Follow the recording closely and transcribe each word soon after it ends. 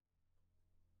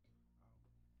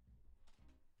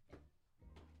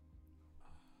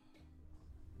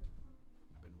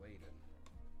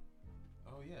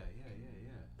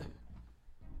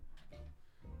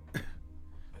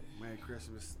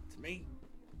Christmas to me.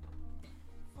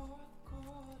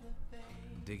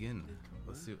 Dig in.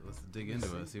 Let's dig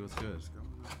into it. See what's good.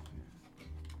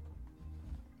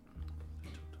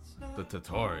 The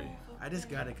Tatori. I just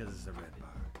got it because it's a red bar.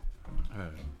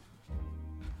 Alright.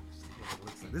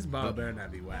 This bottle better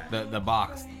not be whack. The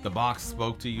box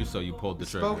spoke to you, so you pulled the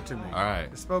trigger. Spoke to me. All right.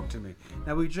 It spoke to me.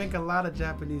 Now we drink a lot of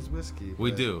Japanese whiskey.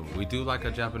 We do like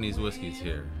our Japanese whiskeys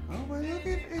here. Oh well, look at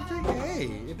it. Hey,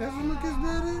 it doesn't look as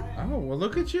bad. Oh well,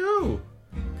 look at you.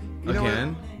 You know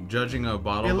Again, judging a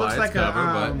bottle It by looks its like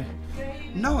cover,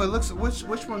 No, it looks.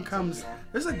 Which one comes?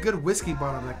 There's a good whiskey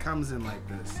bottle that comes in like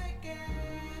this.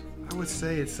 I would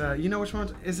say it's. You know which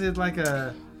one? Is it like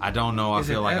a? I don't know. I Is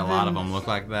it feel like a lot of Evans? them look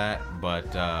like that, but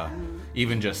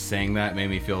even just saying that made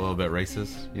me feel a little bit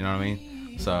racist. You know what I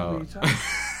mean? So.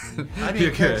 I You're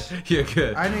didn't good. catch. You're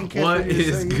good. I didn't catch What what you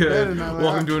is said. You good? better not lie.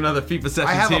 Welcome to another FIFA session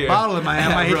I have here. a bottle in my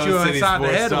hand. I at hit you Rose City upside the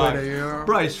Sports head Talk. with it, you know?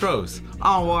 Bryce Strose,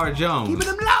 Anwar Jones. Keeping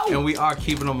them low. And we are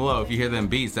keeping them low. If you hear them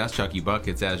beats, that's Chucky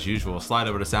Buckets as usual. Slide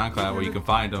over to SoundCloud where you can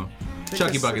find them.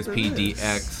 Chucky Buckets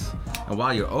PDX. And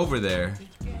while you're over there,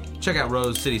 check out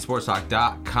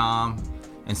RoseCitySportsTalk.com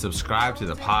and subscribe to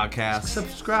the podcast.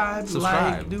 Subscribe,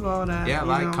 like, do all that. Yeah, you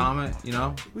like, know? comment, you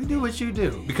know. We do what you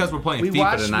do. Because we're playing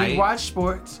FIFA tonight. We watch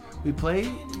sports. We play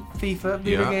FIFA,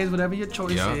 video games, whatever your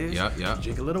choice is. Yep. You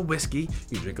drink a little whiskey.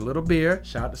 You drink a little beer.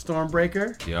 Shout out to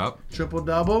Stormbreaker. Yep. Triple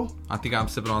double. I think I'm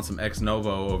sipping on some Ex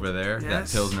Novo over there.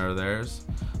 Yes. That Pilsner of theirs.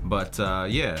 But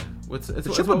yeah, it's The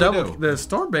it's triple what we double. do. The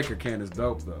Stormbreaker can is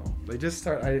dope though. They just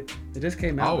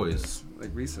came out. Always. with this, like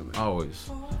recently.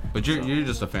 Always. But you're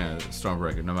just a fan of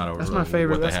Stormbreaker, no matter That's what. my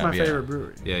favorite. What they That's have, my favorite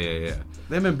brewery. Yeah.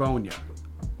 Them and Boneyard.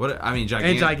 What I mean,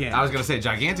 Gigantic. Gigantic. I was gonna say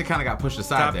Gigantic kind of got pushed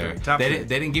aside Top there. three, top they three.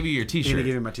 didn't give you your They T-shirt. didn't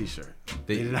give me my T-shirt.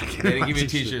 They did not didn't give you a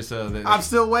T-shirt, so I'm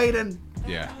still waiting.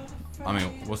 yeah. I mean,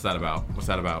 what's that about?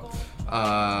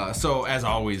 So as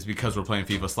always, because we're playing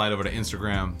FIFA, slide over to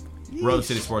Instagram. Road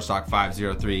City Sports Talk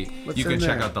 503. What's You can in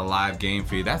check there? out the live game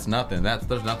feed. That's nothing.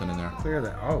 There's nothing in there. Clear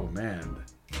that. Oh man.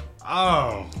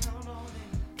 Oh.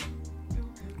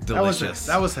 Delicious.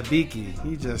 That was Hibiki.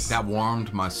 He just. That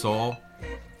warmed my soul.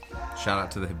 Shout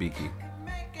out to the Hibiki.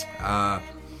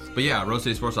 But yeah, Road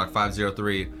City Sports Talk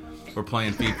 503. We're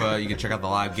playing FIFA. You can check out the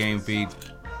live game feed.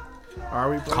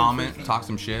 Are we playing Comment, FIFA? talk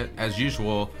some shit. As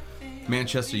usual,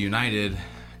 Manchester United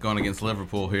going against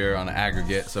Liverpool here on the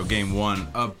aggregate. So game 1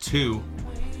 of 2.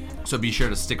 So be sure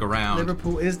to stick around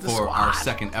Liverpool is the for squad. our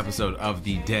second episode of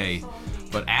the day.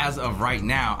 But as of right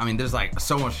now, I mean, there's like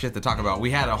so much shit to talk about. We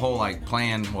had a whole like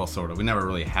plan, well, sort of. We never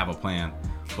really have a plan,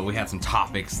 but we had some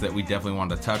topics that we definitely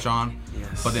wanted to touch on.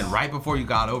 Yes. But then right before you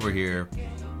got over here,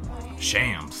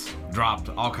 Shams dropped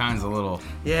all kinds of little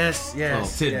Yes.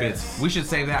 tidbits. Yes. We should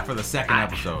save that for the second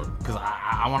episode because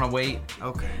I want to wait.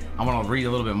 Okay. I want to read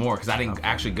a little bit more because I didn't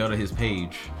actually go to his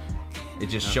page. It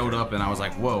just showed up and I was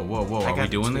like, whoa. Are got we the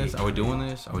doing tweet. this? Are we doing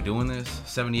this?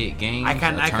 78 games.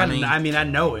 I mean, I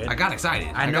know it. I got excited.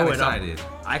 I know got it. excited.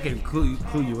 I can clue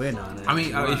you in on it. I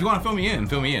mean, if you want to fill me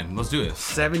in, Let's do this.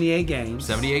 78 games.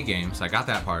 78 games. I got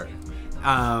that part.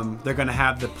 They're gonna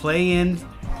have the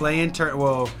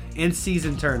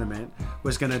in-season tournament,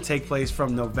 which is gonna take place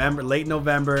from late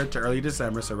November to early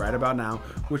December, so right about now,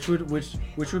 which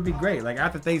would be great. Like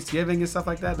after Thanksgiving and stuff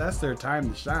like that, that's their time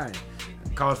to shine.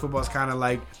 College football is kind of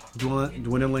like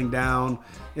dwindling down.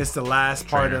 It's the last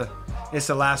part of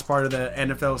the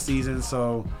NFL season,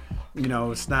 so you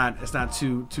know it's not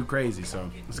too crazy. So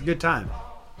it's a good time.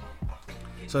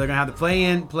 So they're gonna have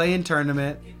the play-in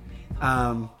tournament.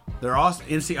 They're also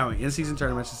in-season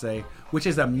tournament, I should say, which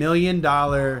is $1 million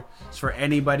for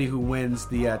anybody who wins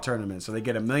the tournament. So they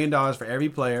get $1 million for every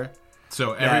player.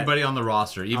 So everybody on the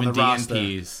roster, even the roster,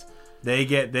 DNPs, they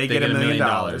get $1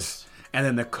 million. And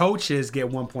then the coaches get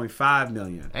 $1.5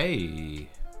 million. Hey.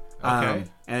 Okay.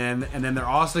 And then they're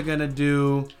also gonna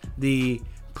do the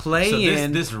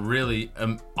play-in. So this really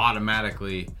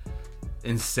automatically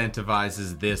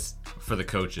incentivizes this for the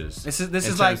coaches. This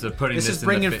is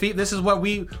bringing FIFA. This is what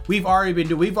we've already been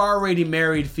doing. We've already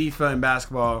married FIFA and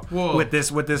basketball with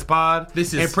this pod.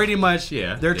 And pretty much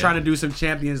they're trying to do some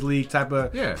Champions League type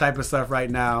of stuff right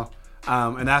now.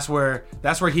 And that's where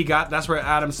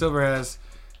Adam Silver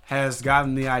has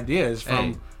gotten the ideas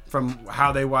from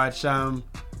how they watch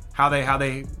how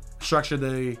they structure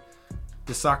the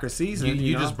soccer season.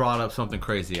 You just brought up something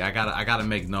crazy. I gotta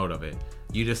make note of it.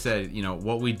 You just said,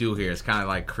 what we do here is kind of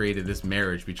like created this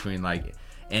marriage between like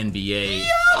NBA,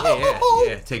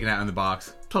 taking out in the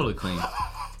box, totally clean.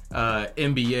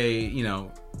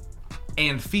 NBA,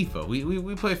 and FIFA.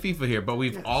 We play FIFA here, but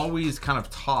we've always kind of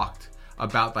talked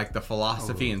about like the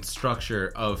philosophy and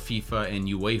structure of FIFA and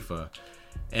UEFA.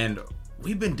 And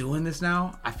we've been doing this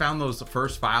now. I found those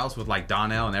first files with like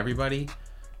Donnell and everybody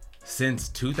since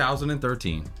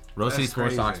 2013. Rose City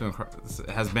Sports Talk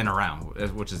has been around,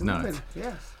 which is nuts.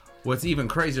 Yes. What's even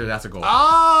crazier? That's a goal.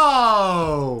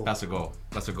 Oh, that's a goal.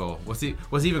 That's a goal. What's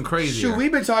even crazier? Shoot,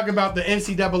 we've been talking about the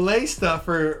NCAA stuff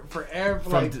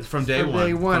from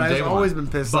day one. I've always been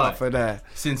pissed off for that.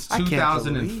 Since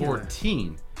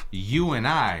 2014, you and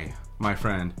I, my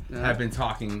friend, have been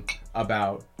talking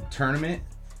about tournament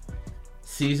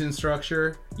season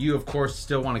structure. You, of course,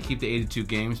 still want to keep the 82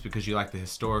 games because you like the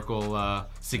historical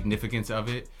significance of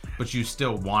it, but you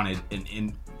still wanted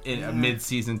a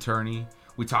mid-season tourney.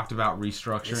 We talked about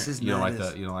restructuring. You don't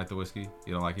like the whiskey?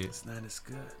 You don't like it? It's not as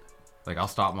good. Like I'll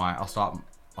stop my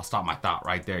thought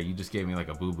right there. You just gave me like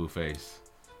a boo-boo face.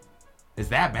 Is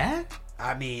that bad?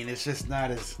 I mean, it's just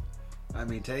not as. I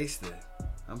mean, taste it.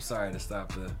 I'm sorry to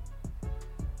stop the.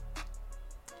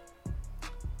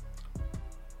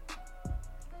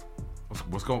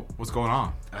 What's going on? What's going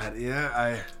on?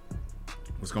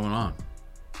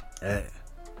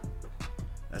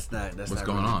 That's not. What's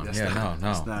going on? That's no.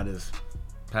 It's not as.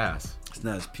 Pass. It's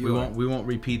not as pure. We won't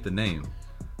repeat the name.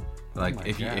 Like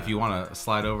if you want to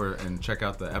slide over and check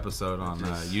out the episode on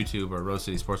YouTube or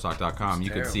RoseCitySportsTalk.com, you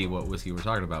can see what whiskey we're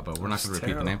talking about. But we're not going to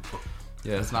repeat the name.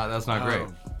 Yeah, that's not great.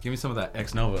 Give me some of that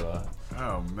Ex Novo.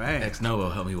 Oh man, Ex Novo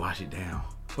help me wash it down.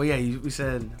 Well, yeah, we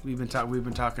said we've been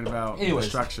talking about the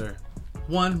structure.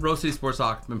 1, Rose City Sports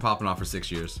Talk been popping off for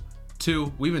 6 years.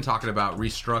 2, we've been talking about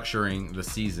restructuring the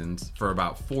seasons for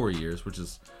about 4 years, which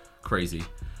is crazy.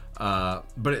 But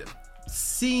it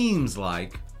seems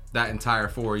like that entire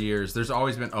 4 years, there's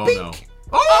always been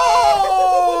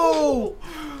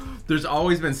there's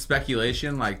always been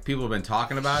speculation, like people have been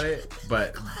talking about it,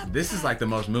 but this is like the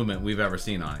most movement we've ever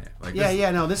seen on it. Like the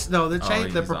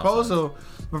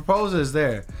proposal is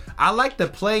there. I like the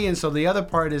play-in, so the other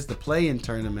part is the play-in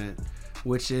tournament,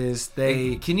 which is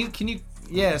can you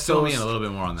fill me in a little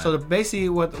bit more on that? So basically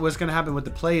what's going to happen with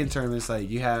the play-in tournament is like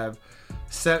you have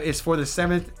it's for the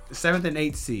 7th and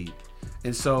 8th seed.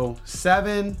 And so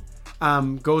 7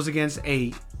 goes against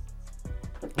 8,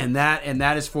 and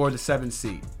that is for the 7th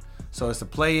seed. So it's a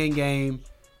play-in game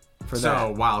for that.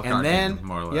 So wild card game,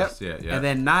 more or less. Yep. Yeah. And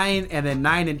then 9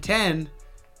 and 10,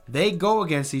 they go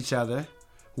against each other.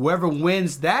 Whoever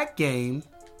wins that game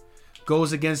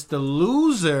goes against the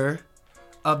loser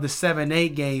of the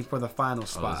 7-8 game for the final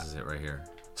spot. This is it right here.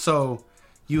 So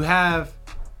you have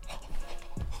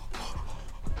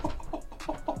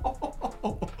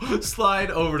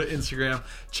slide over to Instagram,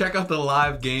 check out the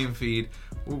live game feed.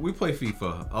 We play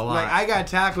FIFA a lot. Like I got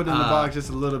tackled in the box just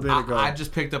a little bit ago. I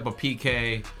just picked up a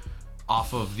PK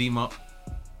off of Vimo.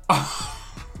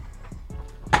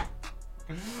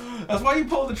 That's why you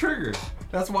pull the trigger.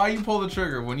 That's why you pull the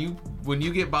trigger. When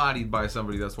you get bodied by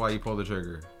somebody, that's why you pull the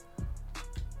trigger.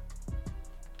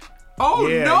 Oh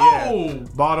yeah, no! Yeah.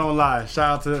 Bought on live.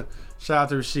 Shout out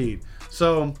to Rashid.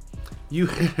 So you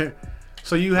have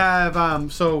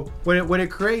what it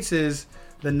creates is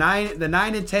the 9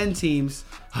 and 10 teams.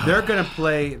 They're gonna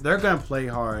play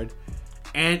hard,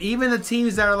 and even the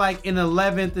teams that are like in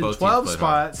 11th and 12th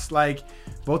spots, like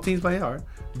both teams play hard.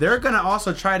 They're gonna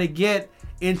also try to get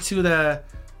into the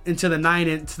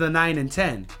 9 and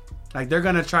 10. Like they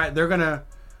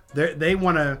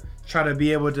want to try to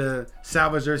be able to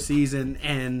salvage their season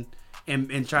and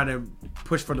try to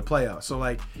push for the playoffs. So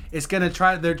like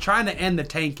they're trying to end the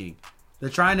tanking. They're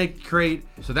trying to create.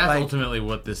 So that's ultimately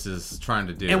what this is trying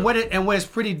to do. And what is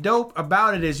pretty dope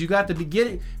about it is you got the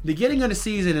beginning of the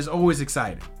season is always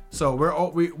exciting. So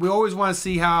we always want to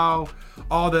see how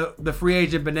all the free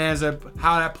agent bonanza,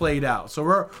 how that played out. So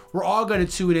we're all going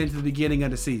to tune into the beginning of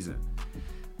the season.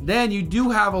 Then you do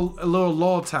have a little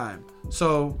lull time.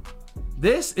 So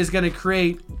this is going to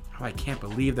create. Oh, I can't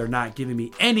believe they're not giving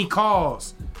me any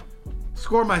calls.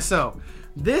 Score myself.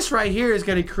 This right here is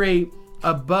going to create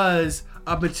a buzz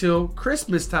up until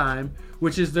Christmas time,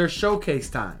 which is their showcase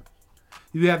time.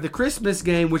 You have the Christmas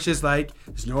game, which is like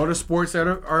there's no other sports that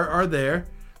are there.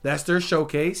 That's their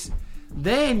showcase.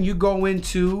 Then you got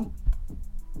the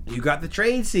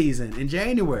trade season in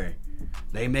January.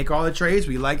 They make all the trades.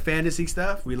 We like fantasy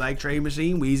stuff. We like Trade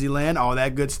Machine, Weezy Land, all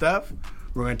that good stuff.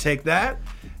 We're gonna take that.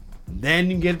 Then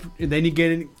you get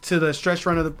into the stretch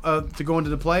run to go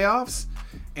into the playoffs,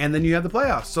 and then you have the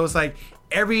playoffs. So it's like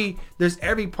there's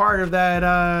every part of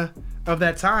that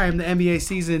time the NBA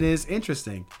season is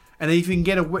interesting. And then if you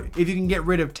can get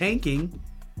rid of tanking,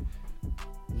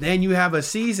 then you have a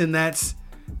season that's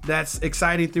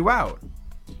exciting throughout.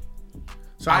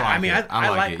 So I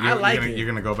like it. You're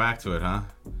gonna go back to it, huh?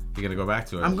 You're gonna go back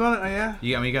to it. I'm gonna, yeah.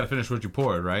 You got to finish what you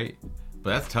poured, right?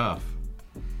 But that's tough.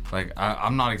 Like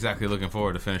I'm not exactly looking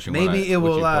forward to finishing. Maybe it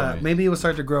will. Maybe it will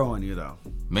start to grow on you though.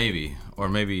 Maybe, or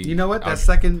maybe. You know what? That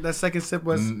second sip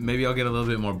was. Maybe I'll get a little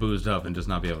bit more boozed up and just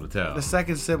not be able to tell. The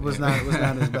second sip was not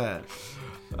as bad.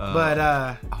 But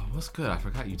oh, what's good? I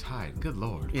forgot you tied. Good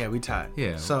lord. Yeah, we tied.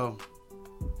 Yeah. So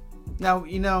now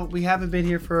we haven't been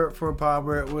here for a pod.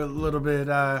 We're a little bit.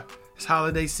 It's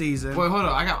holiday season. Wait, hold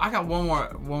on. I got one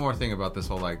more thing about this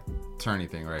whole like tourney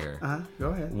thing right here. Go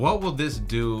ahead. What will this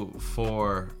do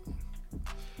for?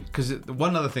 Because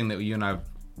one other thing that you and I have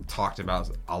talked about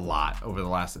a lot over the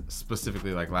last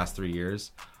 3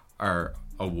 years are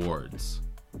awards.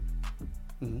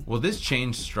 Mm-hmm. Will this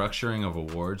change structuring of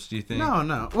awards, do you think?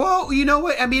 No. Well, you know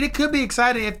what? I mean, it could be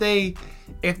exciting if they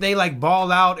like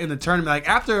ball out in the tournament, like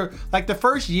after like the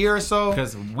first year or so.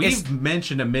 Because we've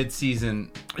mentioned a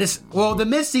mid-season. The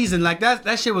mid-season, like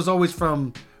that shit was always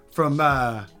from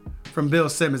Bill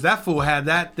Simmons. That fool had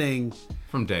that thing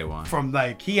from day one. From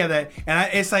like he had that,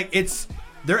 and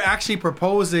they're actually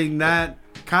proposing that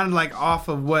kind of like off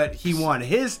of what he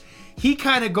wanted. He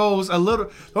kind of goes a little.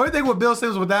 The only thing with Bill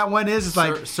Simmons with that one is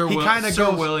like Sir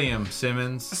William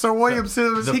Simmons. Sir William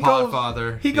Simmons. The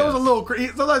Podfather. He goes a little.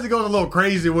 Sometimes he goes a little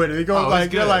crazy with it. He goes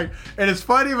they're like, and it's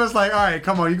funny, but it's like, all right,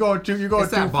 come on, you're going too far.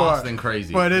 It's that Boston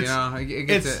crazy, but it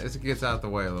gets out the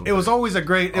way a little. It was always a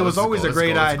great. It was always a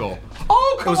great idea.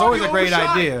 Oh, it was always a great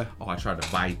idea. Oh, I tried the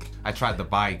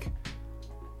bike.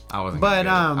 I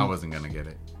wasn't gonna get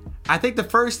it. I think the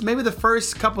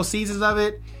first couple seasons of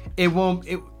it,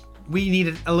 we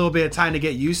needed a little bit of time to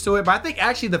get used to it. But I think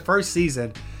actually the first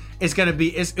season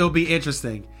it'll be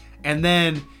interesting. And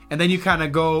then you kind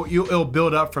of it'll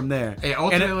build up from there. Hey,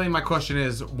 ultimately my question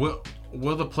is, will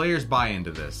the players buy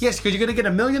into this? Yes, because you're going to get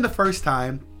 $1 million the first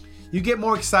time. You get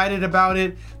more excited about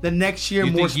it. The next year,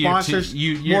 more sponsors,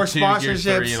 more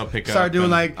sponsorships. Start doing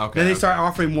then they start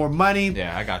offering more money.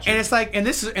 Yeah, I got you. And it's like, and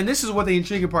this is what the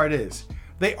intriguing part is.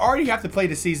 They already have to play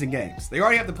the season games. They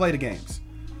already have to play the games.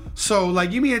 So,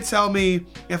 like, you mean to tell me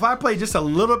if I play just a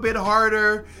little bit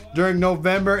harder during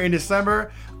November and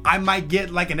December, I might get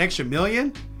like an extra $1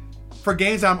 million for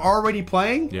games I'm already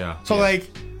playing? Yeah. So, like,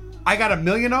 I got $1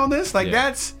 million on this? Like,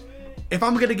 that's, if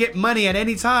I'm going to get money at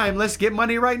any time, let's get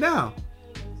money right now.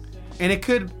 And it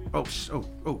could,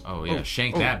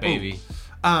 shank that, baby.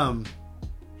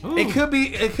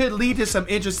 It could lead to some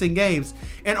interesting games.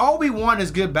 And all we want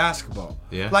is good basketball.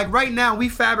 Yeah. Like, right now, we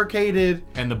fabricated.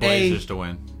 And the Blazers to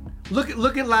win.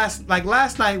 Look at last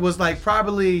night was like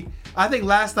probably, I think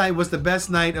last night was the best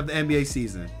night of the NBA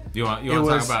season. You want to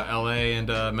talk about LA and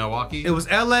Milwaukee? It was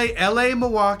LA,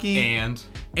 Milwaukee,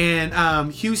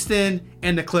 and Houston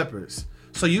and the Clippers.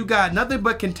 So you got nothing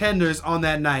but contenders on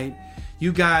that night.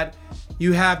 You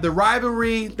have the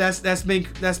rivalry that's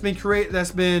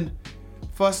been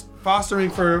fostering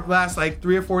for last like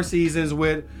 3 or 4 seasons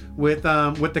with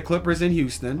the Clippers in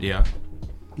Houston. Yeah.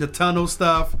 The tunnel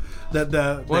stuff,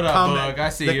 the what up, comeback, Bug? I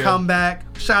see the you. comeback.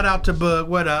 Shout out to Bug.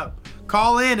 What up?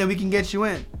 Call in and we can get you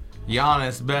in.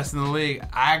 Giannis, best in the league.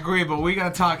 I agree, but we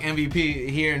gotta talk MVP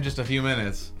here in just a few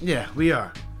minutes. Yeah, we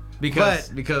are. Because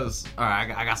all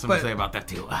right, I got something to say about that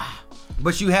too.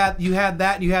 But you had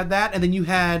that, and then you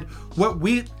had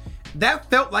that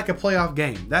felt like a playoff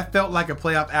game. That felt like a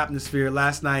playoff atmosphere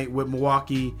last night with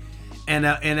Milwaukee and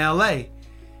LA,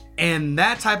 and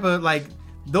that type of like.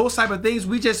 Those type of things,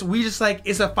 we just like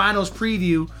it's a finals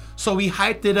preview, so we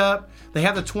hyped it up. They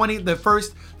have the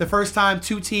first time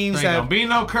 2 teams have been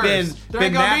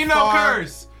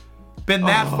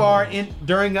that far in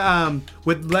during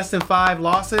with less than 5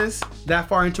 losses that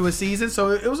far into a season.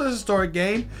 So it was a historic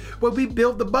game, but we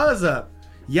built the buzz up.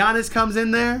 Giannis comes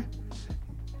in there,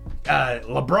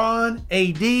 LeBron,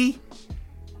 AD.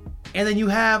 And then you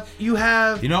have you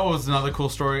know what was another cool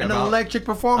story an about electric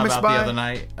performance about the other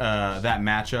night, that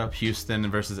matchup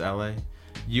Houston versus LA.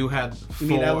 You had 4.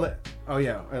 You mean LA? Oh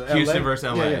yeah, Houston versus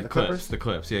LA. Yeah, the Clippers. The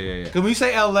Clips. Yeah. Because when you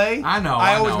say LA,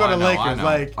 I always go to Lakers.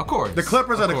 Like, of course, the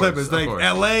Clippers are the Clippers. Like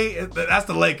LA, that's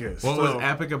the Lakers. What was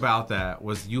epic about that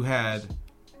was you had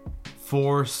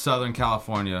 4 Southern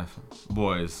California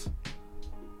boys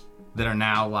that are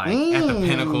now like at the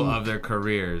pinnacle of their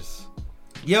careers.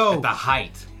 Yo, at the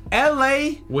height.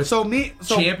 LA with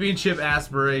championship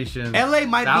aspirations. LA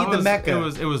might be the Mecca.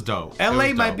 It was dope.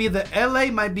 LA might be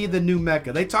the new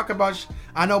Mecca. They talk about.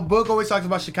 I know Book always talks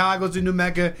about Chicago's the new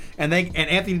Mecca, and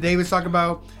Anthony Davis talk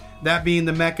about that being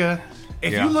the Mecca.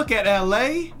 If you look at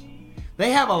LA,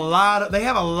 they have a lot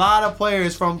of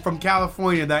players from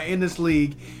California that are in this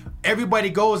league. Everybody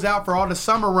goes out for all the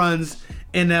summer runs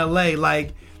in LA.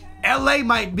 Like LA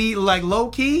might be like low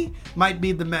key might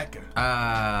be the Mecca.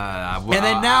 And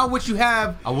then now what you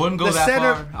have, I wouldn't go the that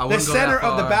center, far. the center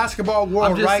of the basketball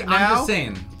world right now, I'm just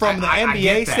saying, from the I NBA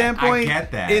get that. standpoint, I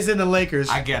get that. is in the Lakers.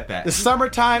 I get that. The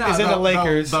summertime is in the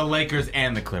Lakers. The Lakers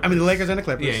and the Clippers. I mean, the Lakers and the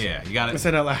Clippers. Yeah, you got it.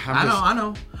 I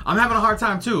know. I'm having a hard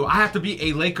time too. I have to be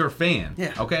a Laker fan.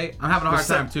 Yeah. Okay? I'm having a hard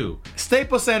time too.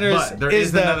 Staples Center But there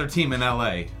is another team in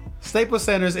LA. Staples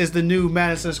Centers is the new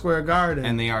Madison Square Garden.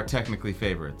 And they are technically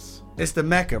favorites. It's the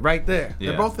Mecca right there. Yeah.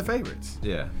 They're both the favorites.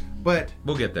 Yeah. But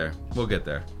We'll get there.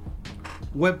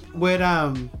 what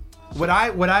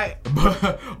I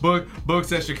Book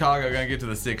says Chicago gonna get to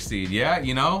the 6th seed. Yeah,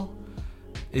 you know,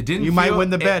 it didn't. You might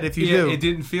win the bet if you do. It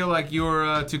didn't feel like you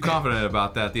were too confident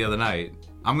about that the other night.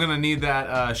 I'm gonna need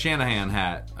that Shanahan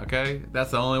hat. Okay, that's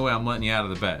the only way I'm letting you out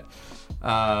of the bet.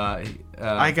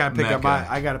 I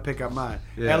gotta pick up mine.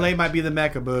 Yeah. LA might be the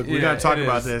Mecca, Book. We're gonna talk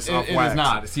about this off It wax. is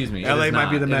not. Excuse me. LA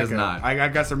might be the Mecca. It is not. I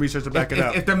got some research to back it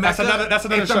up. If the Mecca, that's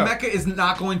another if show. the Mecca is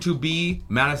not going to be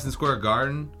Madison Square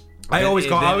Garden, I always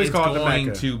call it the It's going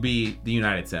Mecca. to be the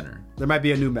United Center. There might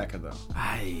be a new Mecca though.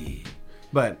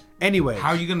 But anyway,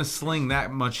 How are you going to sling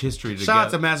that much history together? shout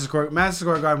out to Madison Square. Madison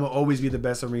Square Garden will always be the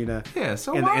best arena. Yeah,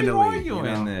 so in why the are league, you you know?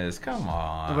 arguing this? Come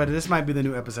on. But this might be the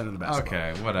new epicenter of the basketball.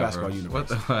 Okay, whatever. Basketball universe.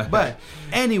 What the- But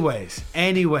anyways,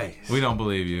 We don't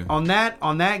believe you. on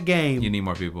that game, You need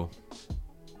more people.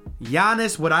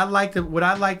 Giannis, what I liked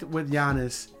with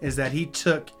Giannis is that he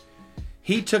took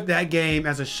that game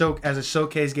as a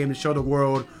showcase game to show the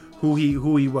world who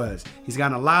he was. He's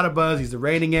gotten a lot of buzz. He's the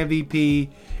reigning MVP.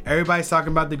 Everybody's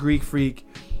talking about the Greek Freak.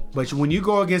 But when you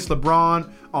go against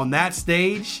LeBron on that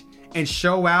stage and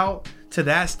show out to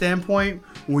that standpoint,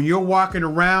 when you're walking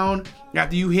around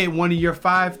after you hit one of your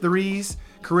 5 threes,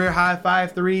 career high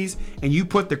 5 threes, and you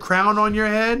put the crown on your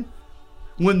head,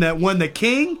 when the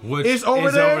king is over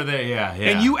there, yeah.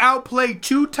 and you outplay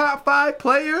 2 top 5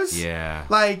 players, Yeah.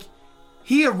 like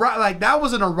that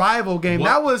was an arrival game. What?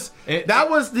 That was It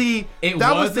the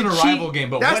arrival game,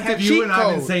 but that's what the have you cheat and I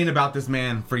been code. saying about this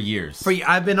man for years?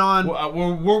 I've been on.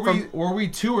 Were we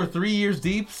 2 or 3 years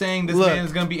deep saying this man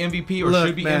is going to be MVP or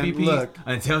should be MVP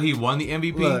until he won the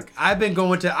MVP? Look,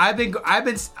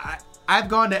 I've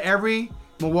gone to every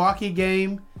Milwaukee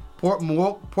game,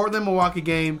 Portland Milwaukee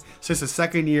game since the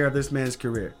second year of this man's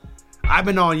career. I've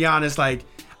been on Giannis like.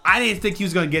 I didn't think he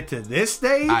was going to get to this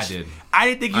stage. I did. I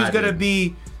didn't think he was going to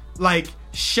be like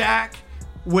Shaq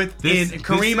in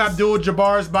Kareem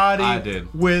Abdul-Jabbar's body. I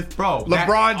did. With Bro,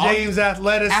 LeBron James'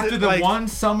 athleticism. After the one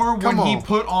summer when he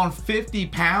put on 50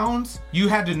 pounds, you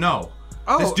had to know.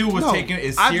 This dude was taking it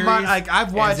as serious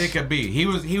I've watched, as it could be.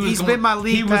 He's been my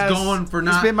league pass. He was going for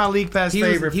not. He's been my league pass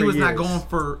favorite. He was years. not going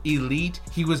for elite.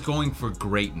 He was going for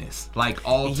greatness, like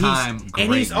all time greatness.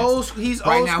 And he's old.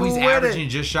 Right now, school he's with averaging it.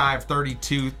 just shy of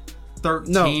 32,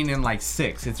 13, and like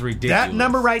 6. It's ridiculous. That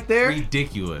number right there,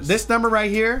 ridiculous. This number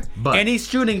right here, and he's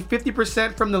shooting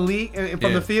 50% from the league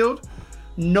from the field.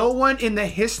 No one in the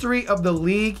history of the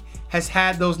league has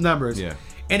had those numbers. Yeah.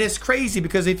 And it's crazy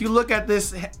because if you look at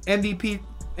this MVP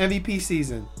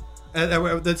season,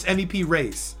 this MVP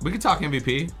race. We could talk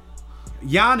MVP.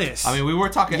 Giannis. I mean, we were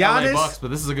talking Giannis, LA Bucks, but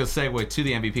this is a good segue to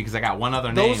the MVP because I got one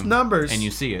other those name. numbers, and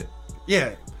you see it.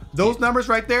 Yeah, those numbers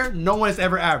right there, no one has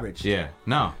ever averaged. Yeah,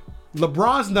 no.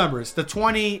 LeBron's numbers, the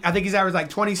 20, I think he's averaged like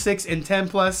 26 and 10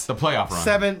 plus. The playoff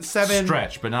run. 7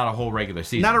 stretch, but not a whole regular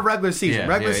season. Not a regular season.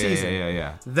 Yeah, season.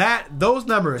 Yeah. Those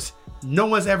numbers, no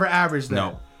one's ever averaged that.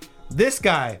 No. This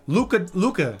guy, Luka.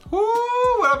 Woo,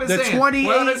 what I've been saying. 28,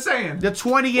 what I've been saying. The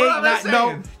 28. What I've been No,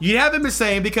 saying. you haven't been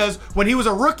saying because when he was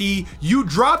a rookie, you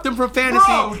dropped him from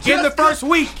fantasy in the first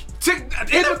week. In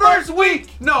the first week.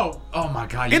 No. Oh my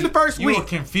God. In the first week. You were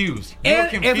confused.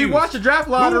 And if you watch the draft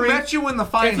lottery, who met you in the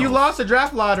finals? If you lost the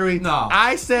draft lottery, No.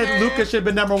 I said Luka should have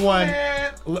been number 1.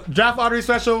 Draft lottery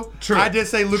special. True. I did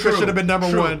say Luka should have been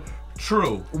number 1.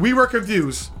 True. We were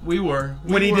confused. We were.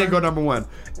 When he did go number 1.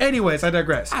 Anyways, I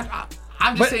digress.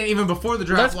 I'm just saying, even before the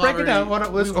draft let's break lottery, it down.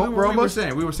 we were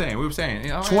saying. You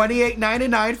know,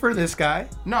 28.99 for this guy.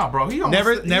 No, bro, he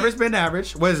almost, never's been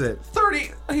average. What is it?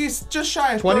 30. He's just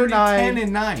shy of 29, 30, 10,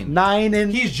 and 9. 9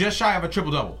 and He's just shy of a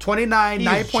triple double. 29, He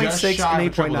is 9.6, just shy and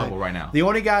of a triple-double 8.9 right now. The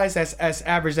only guys that's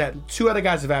averaged that. 2 other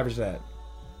guys have averaged that.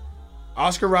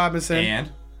 Oscar Robinson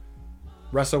And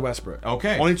Russell Westbrook.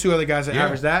 Okay. Only 2 other guys that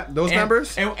averaged that. Those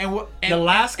numbers. And the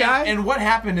last guy. And what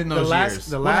happened in those years?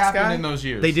 The what last happened guy in those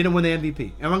years? They didn't win the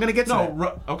MVP. And I'm gonna get to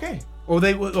that. Okay. Or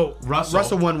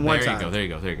Russell won one time. There you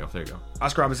go.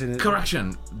 Oscar Robinson.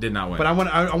 Correction. Did not win. But I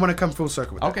want to come full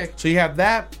circle with that. Okay. So you have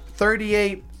that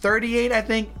 38 I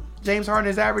think James Harden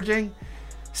is averaging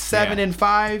 7 and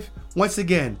 5. Once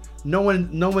again, no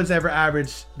one's ever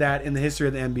averaged that in the history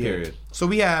of the NBA. Period. So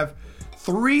we have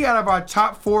 3 out of our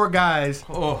top 4 guys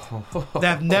that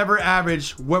have never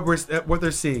averaged what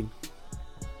they're seeing.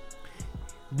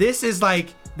 This is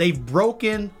like they've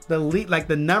broken the lead. Like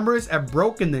the numbers have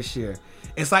broken this year.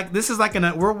 It's like this is like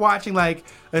we're watching like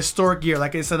a historic year.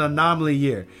 Like it's an anomaly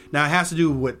year. Now it has to do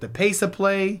with the pace of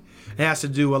play. It has to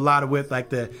do a lot with like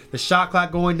the shot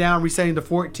clock going down, resetting to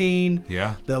 14.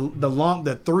 Yeah.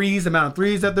 The threes, the amount of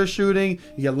threes that they're shooting.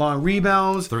 You get long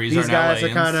rebounds. Threes these guys are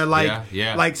kind of like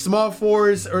like small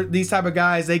forwards or these type of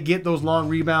guys. They get those long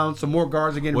rebounds. So more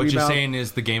guards are getting rebounds. What you're saying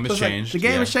is the game has changed. Like, the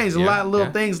game has changed. A lot of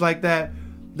little things like that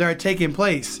are taking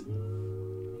place.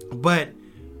 But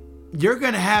you're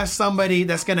going to have somebody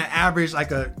that's going to average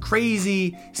like a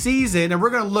crazy season. And we're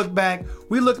going to look back.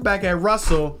 We look back at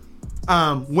Russell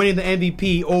winning the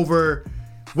MVP over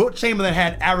Wilt Chamberlain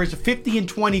had averaged 50 and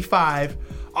 25.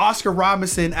 Oscar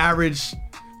Robinson averaged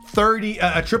 30,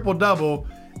 a triple-double.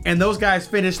 And those guys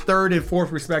finished 3rd and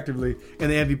 4th respectively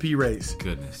in the MVP race.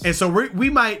 Goodness. And so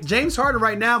we might, James Harden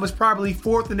right now is probably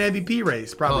 4th in the MVP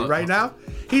race, right now.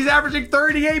 He's averaging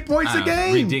 38 points a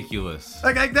game. Ridiculous.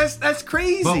 Like that's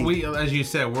crazy. But we, as you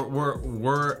said,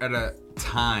 we're at a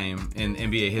time in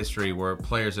NBA history where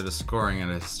players are scoring at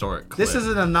a historic clip. This is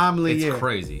an anomaly it's year.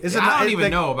 Crazy. It's I don't even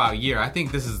know about year. I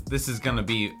think this is going to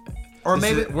be. Or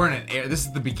maybe we're in an era. This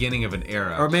is the beginning of an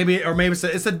era. Or maybe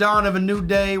it's a dawn of a new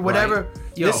day. Whatever.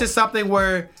 Right. This is something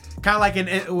where kind of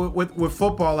like with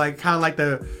football, like kind of like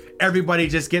everybody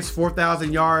just gets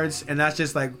 4,000 yards, and that's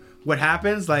just like what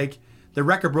happens. Like the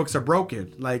record books are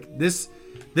broken. Like this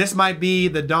might be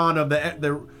the dawn of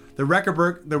the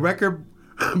record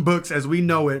books as we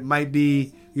know it might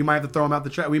be. You might have to throw them out the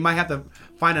track. We might have to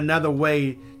find another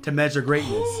way to measure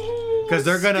greatness because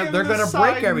they're gonna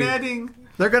break everything. Netting.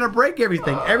 They're going to break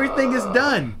everything. Everything is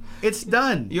done. It's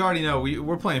done. You already know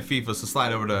we're playing FIFA, so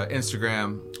slide over to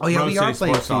Instagram. Oh, yeah, we are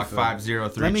playing Sports Talk FIFA.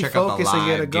 503. Let me Check out the focus and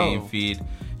get a live go. game feed.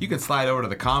 You can slide over to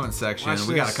the comment section. Watch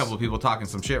We got this. a couple of people talking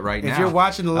some shit right now. If you're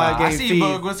watching the live game I see feed,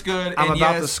 Boog. What's good? I'm and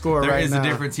about yes, to score there right is now. a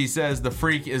difference. He says the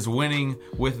freak is winning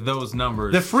with those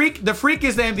numbers. The freak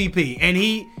is the MVP, and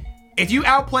if you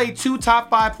outplay 2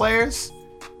 top 5 players.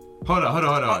 Hold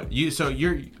on.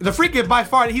 The freak is by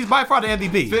far the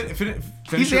MVP.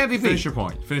 He's the MVP. Finish your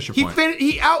point.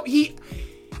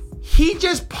 He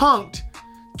just punked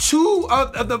 2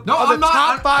 of the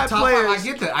top 5 players. I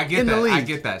get that. I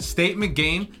get that. Statement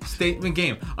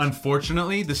game.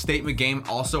 Unfortunately, the statement game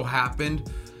also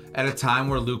happened at a time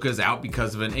where Luka's out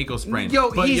because of an ankle sprain.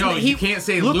 You can't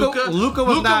say Luka. Luka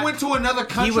went to another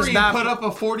country and put up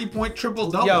a 40-point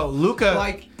triple-double.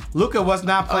 Luka was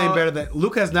not playing better than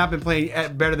Luka has not been playing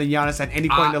better than Giannis at any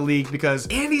point in the league because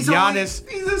Giannis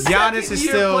is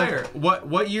still player.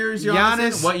 What year is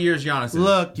Giannis? What year is Giannis?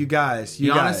 Look, you guys.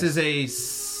 Giannis is a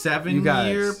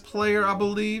 7-year player, I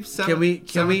believe. Seventh or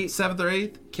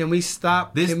 8th? Can we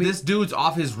stop? This dude's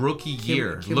off his rookie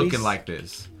year, looking like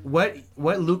this. What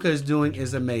Luka is doing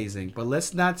is amazing, but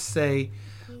let's not say.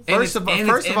 First of all,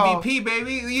 MVP,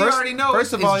 baby. You already know.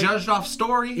 It's judged off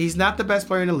story. He's not the best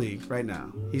player in the league right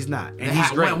now. He's not, and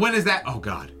he's great. When is that? Oh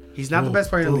God. He's not the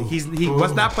best player in the league. He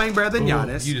was not playing better than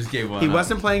Giannis. You just gave one. He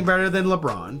wasn't playing better than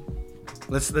LeBron.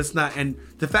 Let's not. And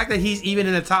the fact that he's even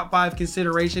in the top 5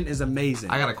 consideration is amazing.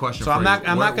 I got a question. So for I'm not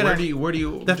gonna. Where do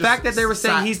you? The fact that they were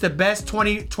saying he's the best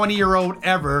 20-year-old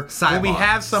ever. When we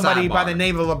have somebody by the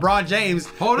name of LeBron James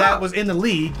was in the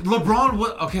league. LeBron,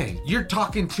 what? Okay, you're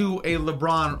talking to a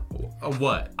LeBron.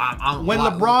 What?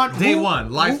 LeBron day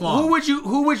one, lifelong.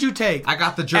 Who would you take? I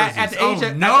got the jerseys. At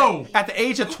the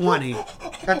age of 20.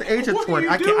 At the age of 20.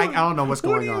 I don't know what's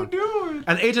going on. Doing?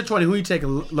 At the age of 20, who you take?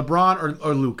 LeBron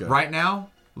or Luka? Right now,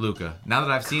 Luka. Now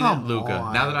that I've seen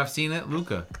it,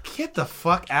 Luka. Get the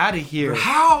fuck out of here.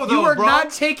 How though, You are bro? not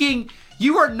taking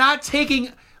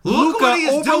Luka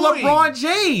over LeBron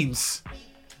James.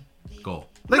 Go.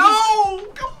 No.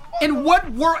 In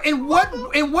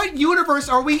what universe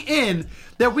are we in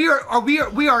that we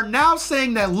are now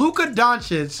saying that Luka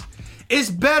Doncic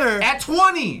is better at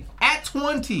 20? At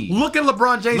 20. Look at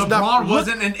LeBron James. LeBron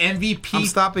wasn't an MVP.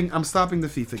 I'm stopping the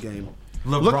FIFA game.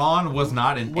 LeBron was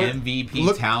not an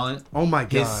MVP talent. Oh my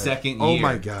god. His second year. Oh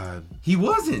my god. He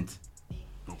wasn't.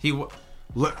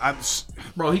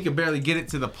 Bro, he could barely get it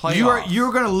to the playoffs.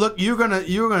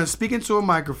 You're gonna speak into a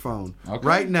microphone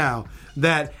right now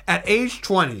that at age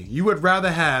 20 you would rather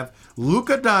have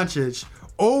Luka Doncic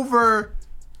over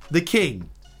the King.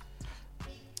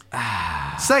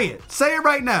 Say it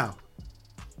right now.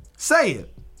 Say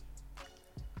it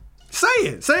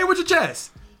with your chest.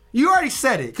 You already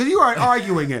said it because you are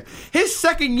arguing it. His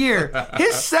second year,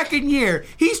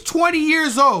 he's 20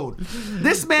 years old.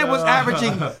 This man was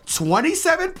averaging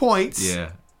 27 points.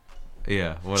 Yeah.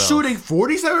 Yeah. What else? Shooting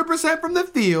 47% from the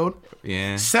field.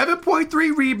 Yeah.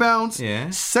 7.3 rebounds. Yeah.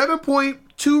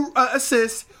 7.2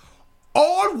 assists.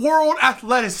 All world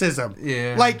athleticism.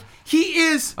 Yeah. Like, he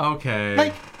is. Okay.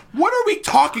 Like, what are we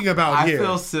talking about here? I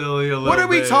feel silly a little bit. What are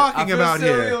we talking about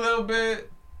here? I feel silly a little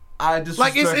bit. I just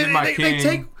like my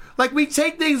king. We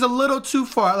take things a little too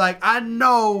far. Like, I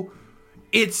know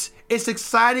it's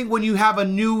exciting when you have a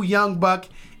new young buck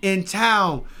in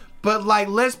town, but like,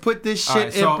 let's put this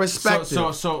shit in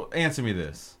perspective. So answer me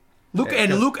this.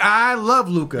 Luka, I love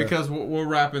Luka because we're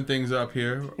wrapping things up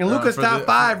here. And Luka's top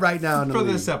 5 right now in the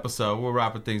league. This episode. We're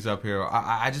wrapping things up here.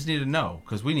 I just need to know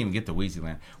because we didn't even get to Weezy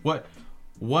Land.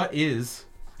 What is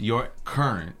your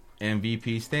current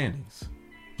MVP standings?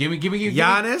 Give me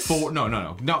Giannis. 4.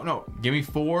 No. Give me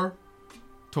 4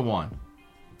 to 1.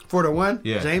 4 to 1.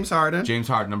 Yeah. James Harden,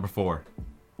 number 4.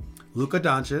 Luka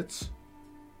Doncic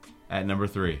at number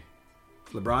 3.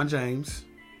 LeBron James.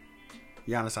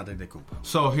 Giannis Antetokounmpo.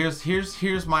 So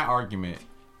here's my argument.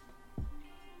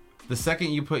 The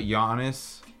second you put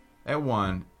Giannis at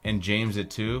 1 and James at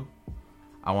 2,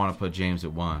 I want to put James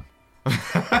at 1.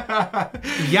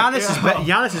 Giannis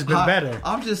has been better.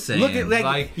 I'm just saying. Look at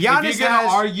Giannis if you're gonna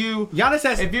argue. Giannis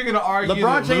has. If you're gonna argue,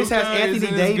 LeBron James has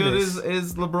Anthony Davis. As good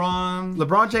as LeBron.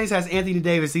 LeBron James has Anthony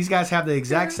Davis. These guys have the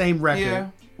exact same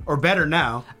record, or better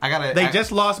now. They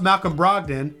just lost Malcolm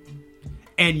Brogdon,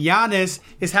 and Giannis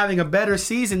is having a better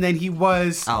season than he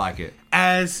was. I like it.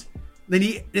 This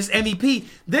MVP.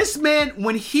 This man,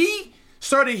 when he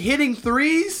started hitting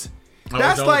threes.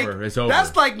 That's like it's over.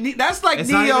 That's like it's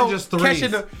Neo just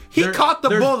catching the. He caught the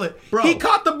bullet. Bro, he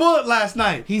caught the bullet last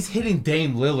night. He's hitting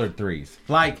Dame Lillard threes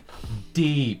like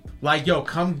deep. Like, yo,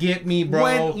 come get me,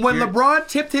 bro. When LeBron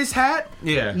tipped his hat,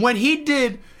 when he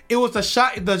did, it was the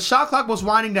shot. The shot clock was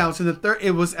winding down. So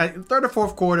it was at third or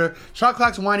fourth quarter. Shot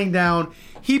clock's winding down.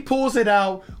 He pulls it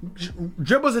out,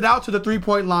 dribbles it out to the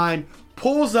 3-point line,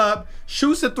 pulls up,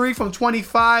 shoots a 3 from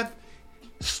 25.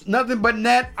 Nothing but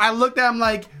net. I looked at him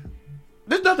like,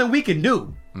 there's nothing we can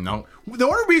do. No. The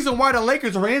only reason why the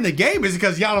Lakers were in the game is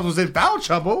because Giannis was in foul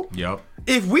trouble. Yep.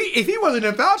 If he wasn't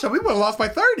in foul trouble, we would have lost by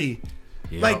 30.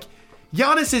 Yep. Like,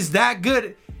 Giannis is that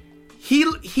good.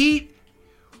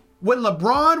 When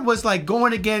LeBron was like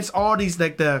going against all these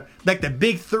like the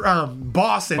big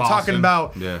Boston talking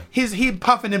about he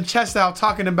puffing them chest out,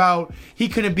 talking about he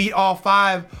couldn't beat all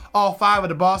five of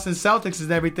the Boston Celtics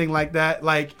and everything like that.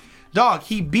 Like, dog,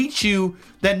 he beat you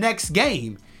the next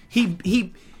game. He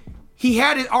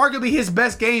had arguably his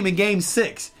best game in Game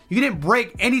 6. You didn't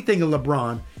break anything in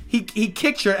LeBron. He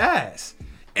kicked your ass.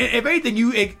 And if anything,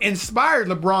 you inspired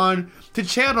LeBron to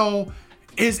channel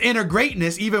his inner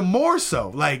greatness even more so.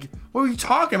 Like, what are you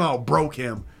talking about? Broke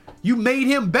him. You made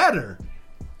him better.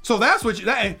 So that's what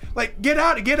get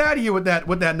out of here with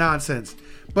that nonsense.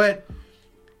 But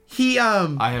he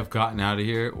I have gotten out of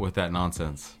here with that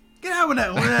nonsense. Get out with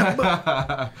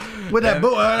that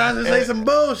bull. I just say some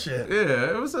bullshit.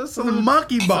 Yeah, it was some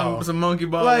monkey ball. Some monkey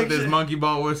ball with this monkey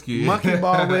ball whiskey. Monkey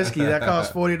ball whiskey that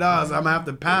costs $40. I'm gonna have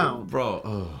to pound,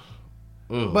 bro.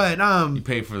 But you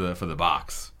paid for the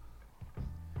box.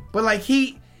 But like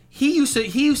he used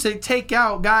to take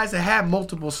out guys that had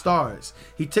multiple stars.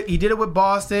 He did it with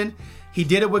Boston. He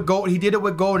did it with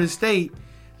Golden State.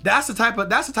 That's the type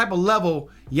of level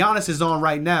Giannis is on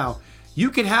right now. You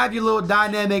can have your little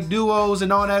dynamic duos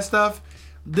and all that stuff.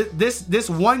 This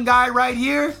one guy right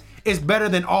here is better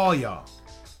than all y'all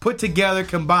put together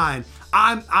combined.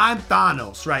 I'm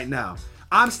Thanos right now.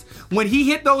 When he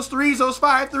hit those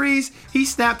 5 threes, he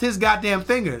snapped his goddamn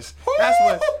fingers.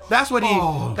 That's what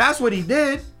he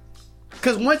did.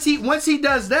 Because once he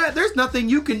does that, there's nothing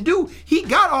you can do. He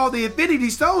got all the Infinity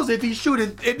Stones if he's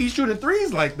shooting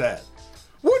threes like that.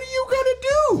 What are you gonna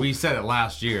do? We said it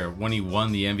last year when he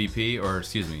won the MVP, or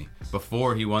excuse me,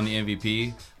 before he won the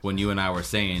MVP, when you and I were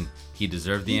saying he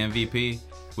deserved the MVP,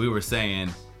 we were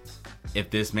saying if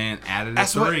this man added a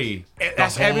 3,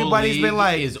 that's everybody's been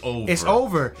like, it's over. It's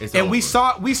over. And we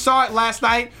saw it last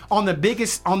night on the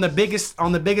biggest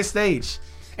stage.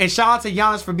 And shout out to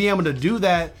Giannis for being able to do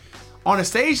that on a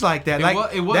stage like that.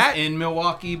 It was in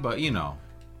Milwaukee, but you know.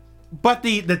 But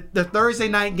the Thursday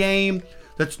night game.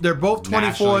 They're both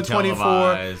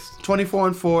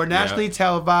 24-4, nationally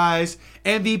televised,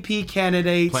 MVP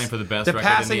candidates. Playing for the best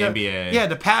record in the NBA. Yeah,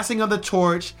 the passing of the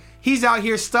torch. He's out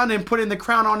here stunning, putting the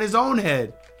crown on his own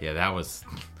head. Yeah, that was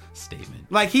a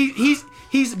statement. Like, he's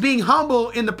being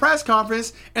humble in the press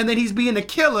conference, and then he's being a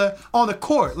killer on the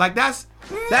court. Like, that's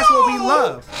what we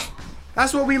love.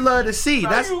 That's what we love to see.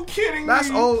 Are you kidding me?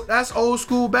 That's old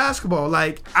school basketball.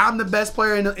 Like, I'm the best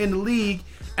player in the league,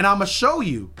 and I'm going to show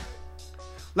you.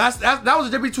 That was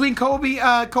the difference between Kobe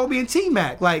and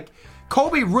T-Mac. Like,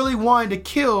 Kobe really wanted to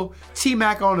kill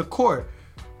T-Mac on the court.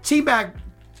 T-Mac,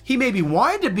 he maybe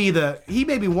wanted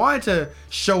to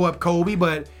show up Kobe,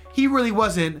 but he really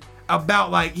wasn't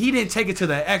about, like, he didn't take it to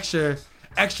the extra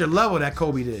level that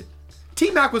Kobe did.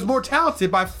 T-Mac was more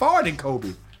talented by far than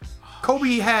Kobe.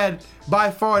 Kobe had by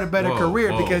far the better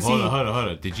career because hold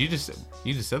on. Did you just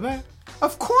said that?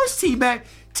 Of course, T-Mac.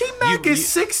 T-Mac is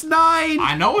 6'9".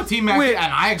 I know what T-Mac is,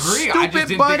 and I agree. I just didn't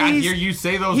think I'd hear you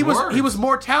say those words. He was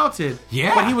more talented.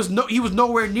 Yeah. But he was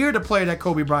nowhere near the player that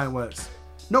Kobe Bryant was.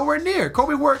 Nowhere near.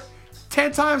 Kobe worked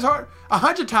 10 times hard,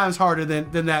 100 times harder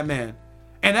than that man.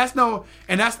 And that's no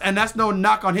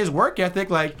knock on his work ethic.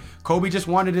 Like, Kobe just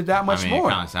wanted it that much more.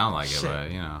 It kind of sound like it,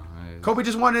 but, you know. Kobe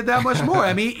just wanted it that much more.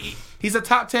 I mean, he's a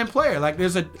top 10 player. Like,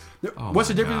 what's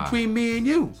the difference between me and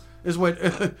you?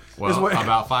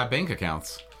 About 5 bank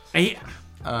accounts. And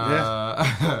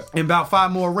and about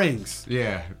 5 more rings.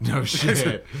 Yeah, no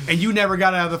shit. And you never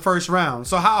got out of the first round.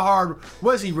 So how hard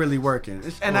was he really working?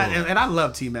 And I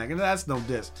love T-Mac, and that's no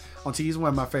diss on T. He's one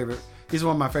of my favorite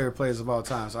players of all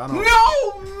time. So I don't.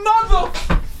 No, mother.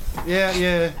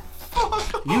 Yeah.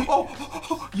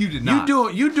 You did not.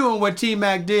 You doing what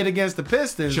T-Mac did against the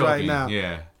Pistons right now?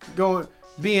 Yeah.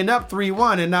 Being up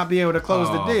 3-1 and not being able to close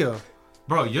the deal.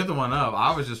 Bro, you're the one up.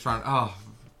 I was just trying.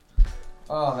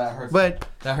 Oh, that hurts. But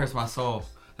that hurts my soul.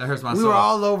 We were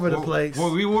all over the place.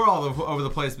 Well, we were all over the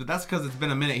place, but that's because it's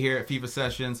been a minute here at FIFA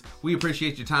Sessions. We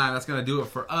appreciate your time. That's gonna do it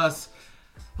for us.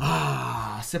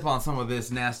 Sip on some of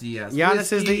this nasty ass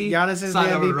Giannis whiskey. is the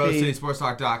Sign over to MVP.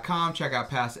 RoseCitySportsTalk.com. Check out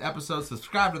past episodes.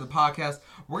 Subscribe to the podcast.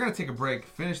 We're gonna take a break,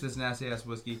 finish this nasty ass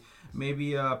whiskey,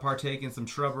 maybe partake in some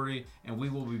shrubbery, and we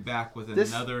will be back with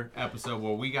another episode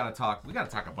where we gotta talk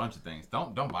a bunch of things.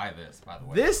 Don't buy this, by the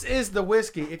way. This is the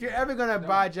whiskey. If you're ever gonna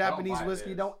buy Japanese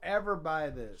whiskey, don't ever buy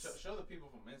this. Show the people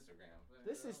from Instagram.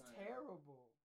 This is terrible.